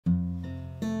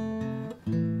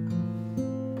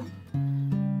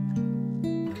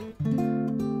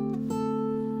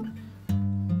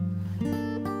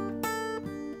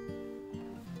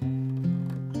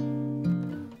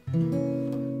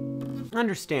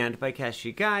Understand by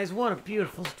Keshi. Guys, what a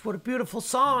beautiful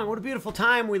song. What a beautiful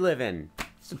time we live in.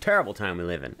 It's a terrible time we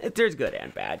live in. There's good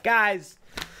and bad. Guys,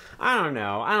 I don't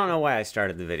know. I don't know why I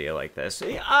started the video like this.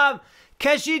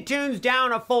 Keshi tunes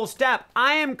down a full step.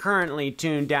 I am currently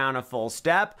tuned down a full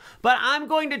step, but I'm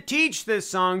going to teach this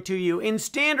song to you in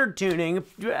standard tuning.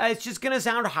 It's just going to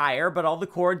sound higher, but all the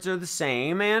chords are the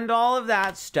same and all of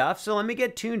that stuff. So let me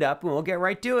get tuned up and we'll get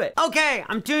right to it. Okay,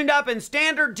 I'm tuned up in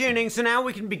standard tuning, so now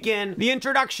we can begin. The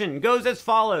introduction goes as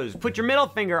follows. Put your middle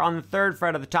finger on the 3rd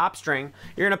fret of the top string.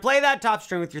 You're going to play that top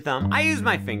string with your thumb. I use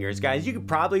my fingers, guys. You could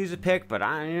probably use a pick, but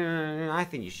I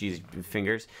think you should use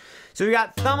fingers. So we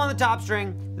got thumb on the top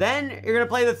string, then you're gonna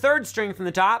play the 3rd string from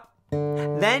the top,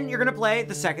 then you're gonna play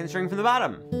the 2nd string from the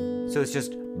bottom. So it's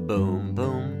just boom,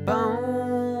 boom,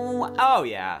 boom. Oh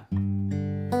yeah.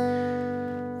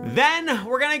 Then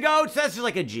we're gonna go, so that's just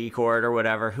like a G chord or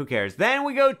whatever, who cares. Then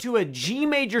we go to a G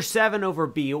major 7 over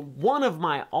B, one of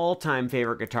my all-time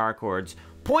favorite guitar chords.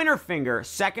 Pointer finger,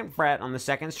 2nd fret on the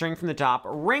 2nd string from the top.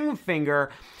 Ring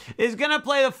finger is gonna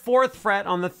play the 4th fret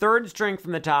on the 3rd string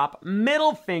from the top.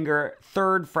 Middle finger,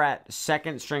 3rd fret,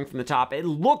 2nd string from the top. It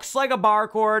looks like a bar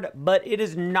chord, but it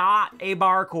is not a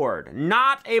bar chord.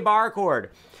 Not a bar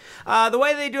chord. The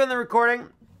way they do it in the recording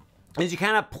is you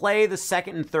kind of play the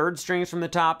 2nd and 3rd strings from the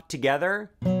top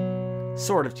together.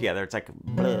 Sort of together. It's like,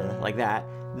 like that.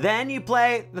 Then you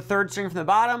play the 3rd string from the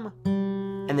bottom,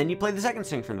 and then you play the 2nd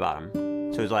string from the bottom.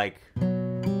 So it's like,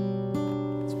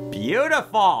 it's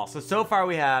beautiful. So far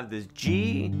we have this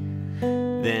G,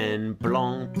 then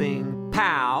blong, bing,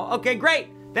 pow. Okay, great.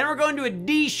 Then we're going to a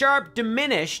D sharp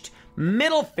diminished,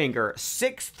 middle finger,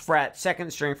 6th fret,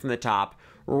 2nd string from the top,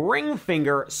 ring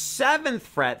finger, 7th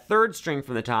fret, 3rd string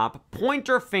from the top,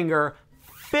 pointer finger,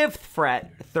 5th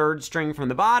fret, 3rd string from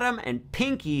the bottom, and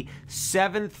pinky,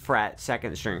 7th fret,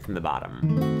 2nd string from the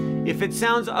bottom. If it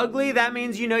sounds ugly, that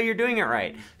means you know you're doing it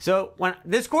right. So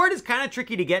this chord is kind of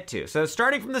tricky to get to. So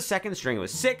starting from the 2nd string, it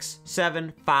was 6,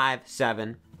 7, 5,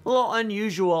 7. A little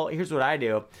unusual. Here's what I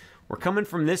do. We're coming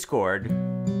from this chord.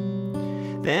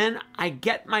 Then I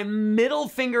get my middle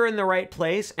finger in the right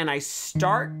place and I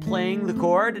start playing the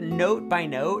chord note by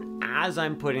note as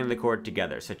I'm putting the chord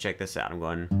together. So check this out. I'm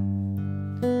going...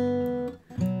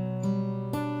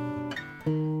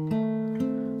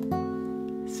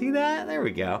 See that? There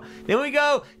we go. Then we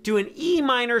go to an E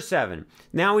minor 7.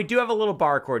 Now we do have a little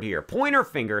bar chord here. Pointer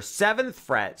finger, 7th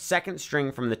fret, 2nd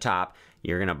string from the top.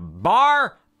 You're gonna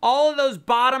bar all of those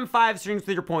bottom 5 strings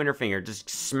with your pointer finger. Just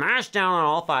smash down on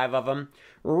all 5 of them.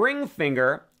 Ring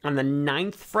finger on the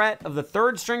 9th fret of the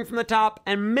 3rd string from the top,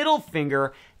 and middle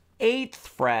finger, 8th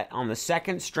fret on the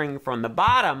 2nd string from the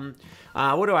bottom.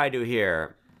 What do I do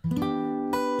here?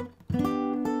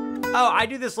 Oh, I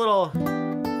do this little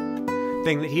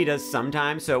thing that he does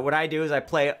sometimes. So what I do is I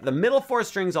play the middle 4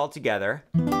 strings all together.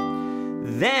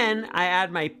 Then I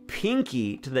add my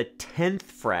pinky to the 10th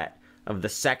fret of the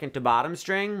 2nd to bottom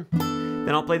string.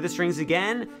 Then I'll play the strings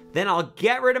again. Then I'll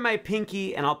get rid of my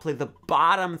pinky and I'll play the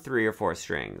bottom 3 or 4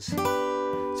 strings.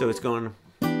 So it's going...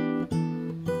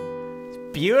 It's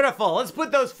beautiful. Let's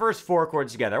put those first 4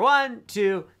 chords together. 1,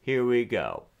 2, here we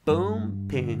go. Boom,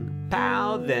 ping,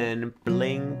 pow, then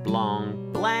bling,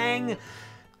 blong, blang.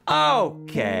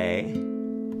 Okay.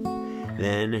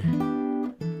 Then,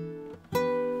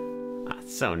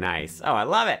 that's so nice. Oh, I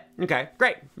love it. Okay,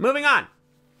 great. Moving on.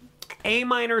 A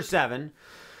minor 7.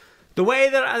 The way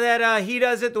that he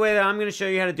does it, the way that I'm going to show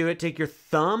you how to do it, take your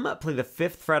thumb, play the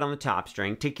 5th fret on the top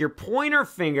string, take your pointer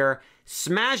finger,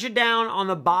 smash it down on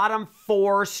the bottom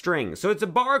 4 strings. So it's a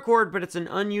bar chord, but it's an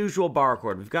unusual bar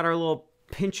chord. We've got our little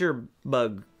pincher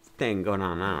bug thing going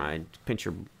on. I don't know,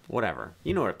 pincher, whatever.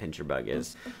 You know what a pincher bug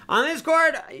is. On this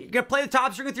chord, you're gonna play the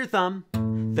top string with your thumb,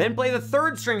 then play the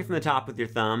 3rd string from the top with your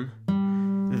thumb,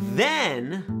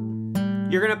 then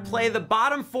you're gonna play the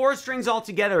bottom 4 strings all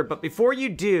together, but before you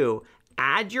do,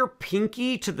 add your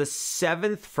pinky to the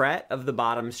 7th fret of the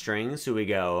bottom string, so we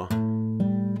go.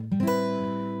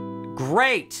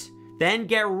 Great! Then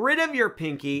get rid of your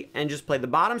pinky and just play the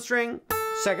bottom string,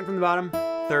 2nd from the bottom,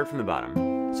 3rd from the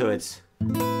bottom. So it's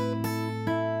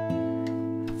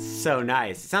so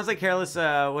nice. It sounds like Careless,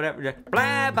 whatever.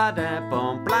 Blah ba da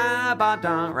boom, blah ba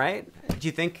da. Right? Do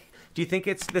you think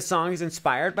it's the song is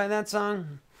inspired by that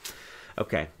song?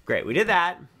 Okay, great. We did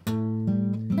that.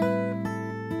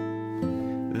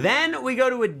 Then we go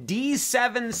to a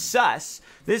D7 sus.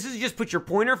 This is just put your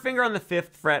pointer finger on the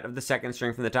 5th fret of the 2nd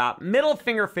string from the top, middle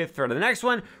finger 5th fret of the next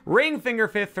one, ring finger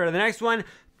 5th fret of the next one,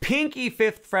 pinky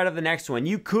 5th fret of the next one.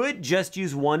 You could just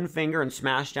use one finger and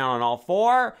smash down on all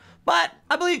 4, but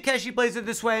I believe Keshi plays it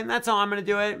this way, and that's how I'm gonna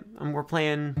do it. And we're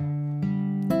playing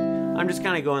I'm just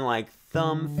kind of going like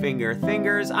thumb, finger,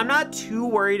 fingers. I'm not too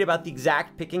worried about the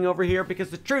exact picking over here because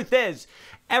the truth is,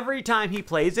 every time he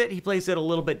plays it a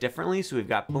little bit differently. So we've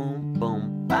got boom,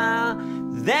 boom, ba.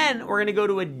 Then we're gonna go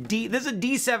to a D. This is a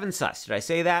D7 sus. Did I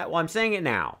say that? Well, I'm saying it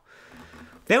now.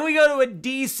 Then we go to a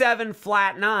D7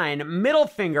 flat 9, middle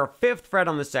finger, 5th fret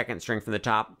on the 2nd string from the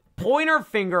top, pointer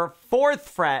finger, 4th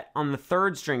fret on the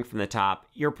 3rd string from the top.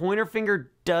 Your pointer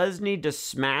finger does need to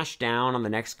smash down on the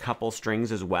next couple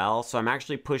strings as well, so I'm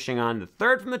actually pushing on the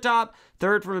 3rd from the top,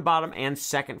 3rd from the bottom, and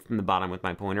 2nd from the bottom with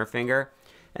my pointer finger.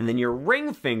 And then your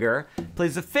ring finger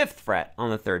plays the 5th fret on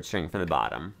the 3rd string from the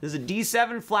bottom. This is a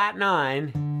D7 flat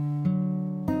 9.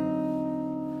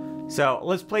 So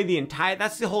let's play the entire,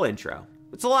 that's the whole intro.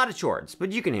 It's a lot of chords,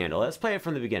 but you can handle it. Let's play it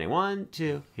from the beginning. 1,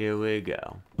 2, here we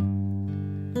go.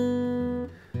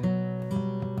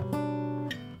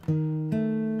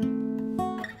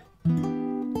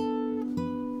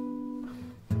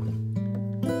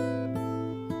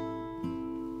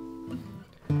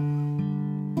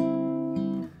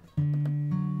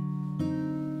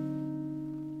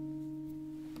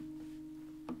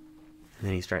 And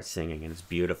then he starts singing, and it's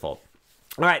beautiful.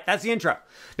 All right, that's the intro.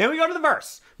 Then we go to the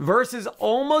verse. Verse is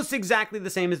almost exactly the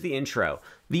same as the intro.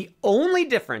 The only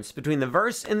difference between the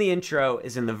verse and the intro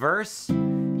is in the verse,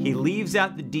 he leaves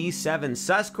out the D7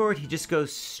 sus chord. He just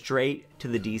goes straight to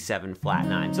the D7 flat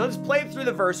 9. So let's play through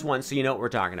the verse once so you know what we're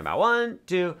talking about. 1,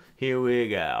 2, here we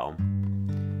go.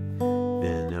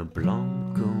 Then a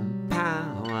blonk,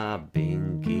 power,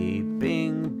 bingy,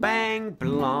 bing, bang,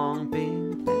 blong,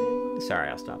 bing, bang. Sorry,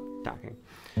 I'll stop talking.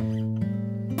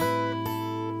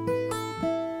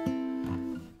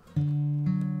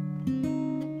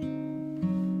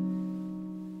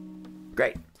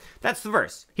 Great. That's the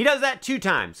verse. He does that 2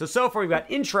 times. So far we've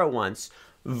got intro once,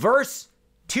 verse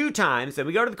 2 times, then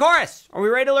we go to the chorus. Are we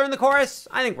ready to learn the chorus?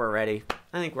 I think we're ready.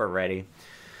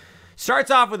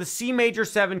 Starts off with a C major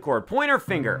 7 chord, pointer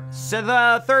finger, so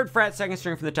the 3rd fret, 2nd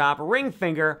string from the top, ring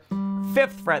finger,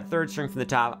 5th fret, 3rd string from the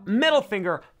top, middle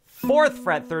finger, 4th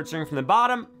fret, 3rd string from the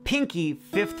bottom, pinky,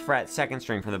 5th fret, 2nd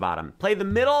string from the bottom. Play the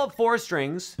middle 4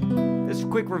 strings. This is a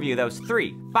quick review. That was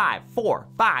 3, 5, 4,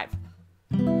 5.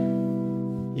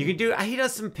 You could do, he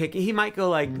does some picking. He might go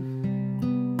like,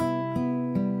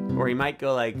 or he might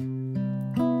go like,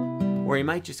 or he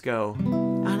might just go,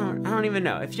 I don't even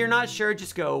know. If you're not sure,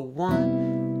 just go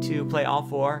 1, 2, play all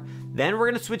 4. Then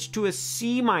we're gonna switch to a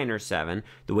C minor 7.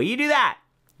 The way you do that,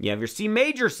 you have your C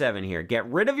major 7 here. Get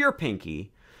rid of your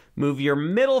pinky, move your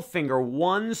middle finger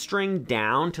 1 string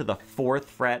down to the 4th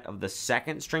fret of the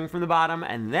 2nd string from the bottom,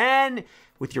 and then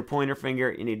with your pointer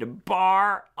finger, you need to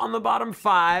bar on the bottom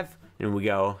 5. And we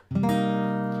go.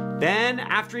 Then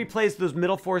after he plays those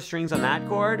middle 4 strings on that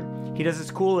chord, he does this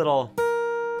cool little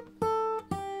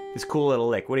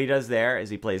lick. What he does there is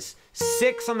he plays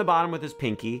 6 on the bottom with his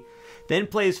pinky, then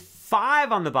plays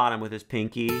 5 on the bottom with his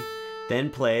pinky, then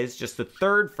plays just the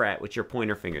 3rd fret, which your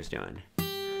pointer finger's doing.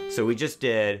 So we just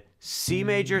did C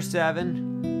major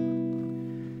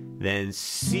 7, then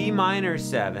C minor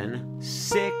 7,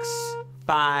 6,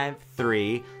 5,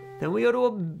 3, then we go to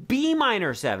a B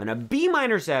minor 7. A B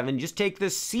minor 7, just take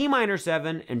this C minor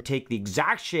 7 and take the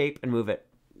exact shape and move it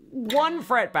 1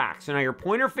 fret back. So now your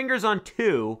pointer finger's on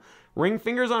 2, ring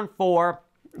finger's on 4,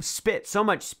 spit, so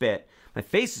much spit. My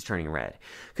face is turning red.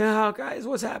 Oh, guys,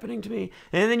 what's happening to me?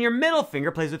 And then your middle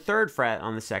finger plays the 3rd fret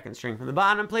on the 2nd string from the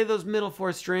bottom. Play those middle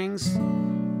 4 strings.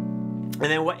 And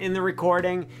then in the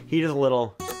recording, he does a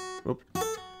little,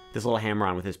 this little hammer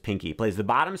on with his pinky. Plays the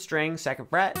bottom string, 2nd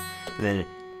fret, and then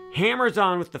hammers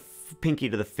on with the pinky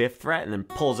to the 5th fret and then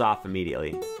pulls off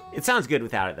immediately. It sounds good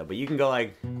without it though, but you can go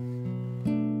like,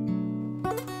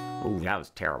 ooh, that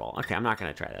was terrible. Okay, I'm not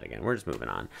gonna try that again. We're just moving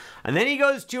on. And then he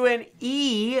goes to an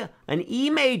E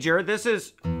major. This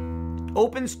is,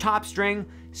 opens top string,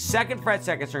 2nd fret,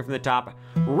 2nd string from the top,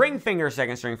 ring finger,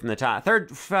 2nd string from the top, ring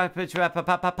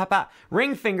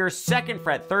finger, 2nd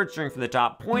fret, 3rd string from the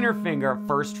top, pointer finger,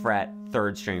 1st fret,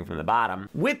 3rd string from the bottom.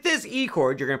 With this E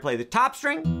chord, you're gonna play the top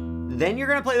string, then you're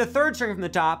gonna play the 3rd string from the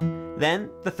top, then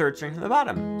the 3rd string from the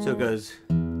bottom. So it goes,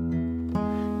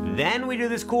 then we do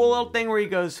this cool little thing where he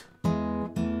goes.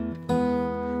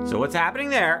 So what's happening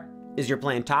there is you're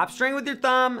playing top string with your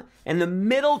thumb and the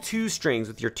middle 2 strings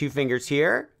with your 2 fingers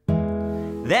here.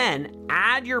 Then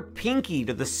add your pinky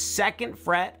to the 2nd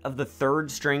fret of the 3rd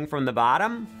string from the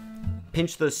bottom.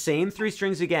 Pinch those same 3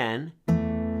 strings again.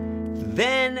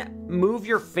 Then move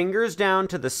your fingers down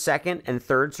to the 2nd and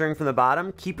 3rd string from the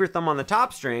bottom. Keep your thumb on the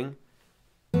top string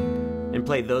and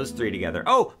play those 3 together.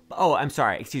 Oh, I'm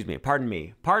sorry, excuse me, pardon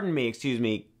me, excuse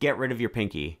me. Get rid of your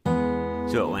pinky.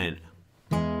 So it went.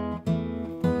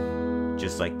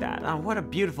 just like that. Oh, what a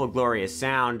beautiful, glorious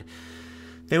sound.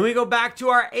 Then we go back to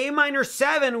our A minor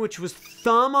 7, which was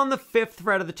thumb on the 5th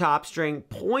fret of the top string,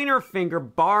 pointer finger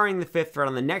barring the 5th fret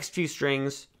on the next few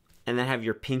strings, and then have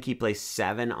your pinky play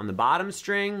 7 on the bottom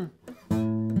string.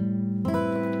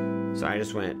 So I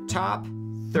just went top,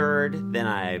 3rd, then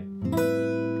I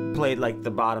played like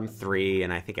the bottom 3,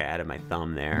 and I think I added my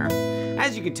thumb there.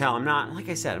 As you can tell, I'm not, like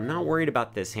I said, I'm not worried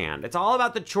about this hand. It's all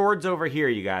about the chords over here,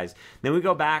 you guys. Then we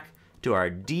go back to our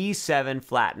D7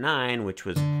 flat 9, which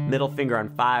was middle finger on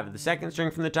 5 of the 2nd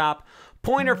string from the top,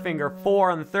 pointer finger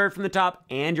 4 on the 3rd from the top,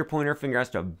 and your pointer finger has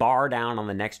to bar down on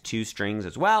the next 2 strings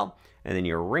as well. And then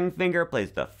your ring finger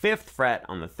plays the 5th fret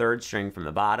on the 3rd string from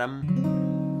the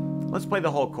bottom. Let's play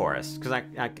the whole chorus, because I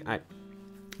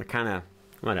kind of,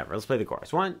 whatever. Let's play the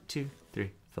chorus. 1, 2,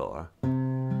 3, 4.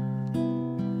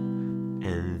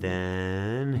 And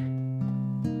then...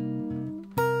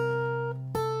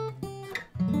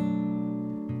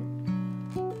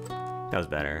 that was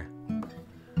better.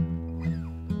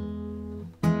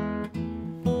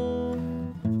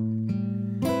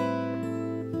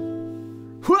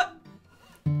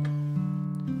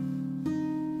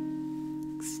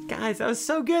 Guys, that was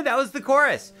so good. That was the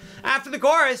chorus. After the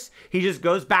chorus, he just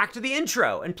goes back to the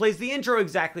intro and plays the intro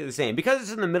exactly the same. Because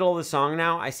it's in the middle of the song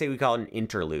now, I say we call it an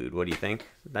interlude. What do you think?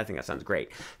 I think that sounds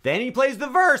great. Then he plays the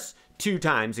verse 2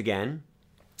 times again.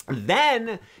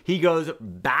 Then he goes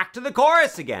back to the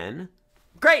chorus again.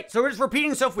 Great, so we're just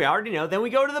repeating stuff we already know. Then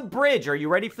we go to the bridge. Are you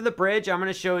ready for the bridge? I'm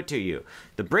gonna show it to you.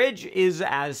 The bridge is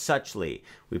as suchly.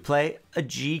 We play a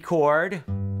G chord.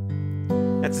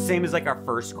 That's the same as like our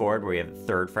first chord where we have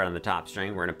the 3rd fret on the top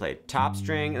string. We're gonna play top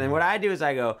string, and then what I do is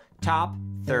I go top,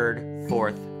 3rd,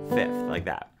 4th, 5th, like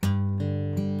that.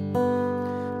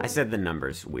 I said the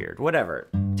numbers weird, whatever.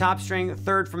 Top string,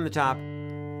 3rd from the top,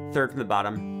 3rd from the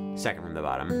bottom, 2nd from the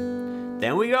bottom.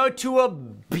 Then we go to a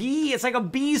B, it's like a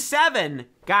B7.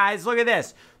 Guys, look at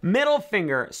this. Middle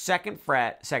finger, 2nd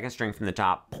fret, 2nd string from the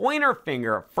top. Pointer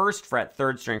finger, 1st fret,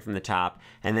 3rd string from the top.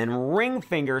 And then ring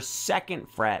finger, 2nd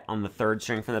fret on the 3rd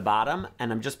string from the bottom.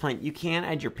 And I'm just playing, you can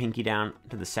add your pinky down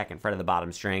to the 2nd fret of the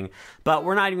bottom string, but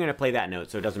we're not even gonna play that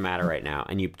note, so it doesn't matter right now.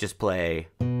 And you just play,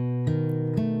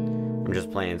 I'm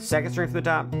just playing 2nd string from the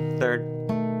top, 3rd,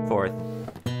 4th.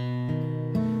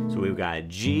 So we've got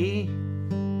G,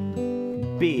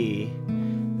 B,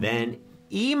 then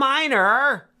E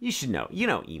minor. You should know, you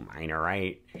know E minor,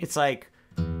 right? It's like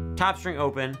top string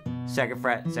open, 2nd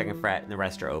fret, 2nd fret, and the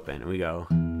rest are open. And we go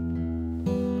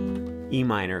E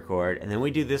minor chord, and then we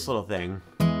do this little thing.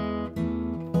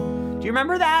 Do you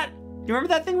remember that? Do you remember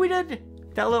that thing we did?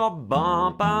 That little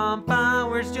bum bum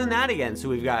bum. We're just doing that again. So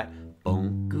we've got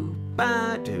bonku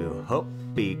ba do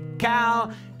hopi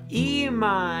cow, E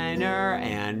minor,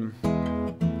 and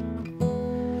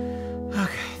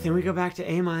okay, then we go back to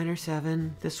A minor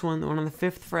 7. This one, the one on the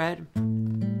 5th fret.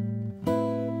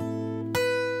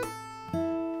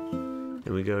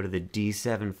 Then we go to the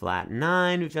D7 flat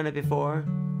 9. We've done it before.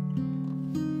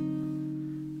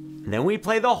 And then we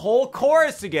play the whole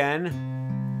chorus again.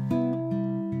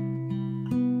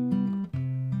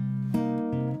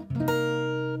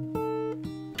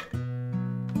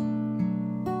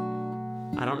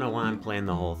 I don't know why I'm playing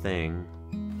the whole thing.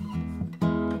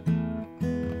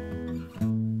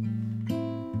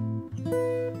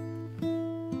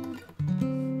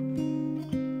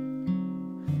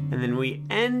 And then we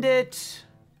end it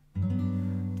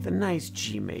with a nice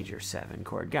G major 7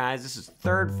 chord. Guys, this is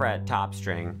 3rd fret, top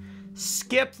string.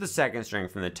 Skip the 2nd string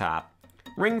from the top.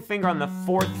 Ring finger on the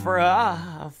 4th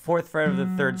fret of the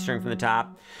 3rd string from the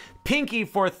top. Pinky,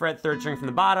 4th fret, 3rd string from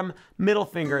the bottom. Middle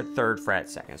finger, 3rd fret,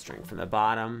 2nd string from the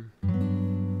bottom.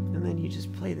 And then you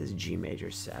just play this G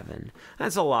major 7.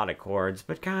 That's a lot of chords,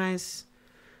 but guys,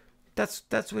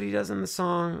 that's what he does in the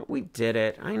song. We did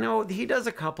it. I know he does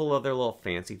a couple other little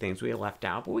fancy things we left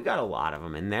out, but we got a lot of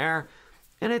them in there.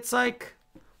 And it's like,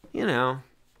 you know.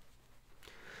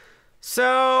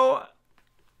 So,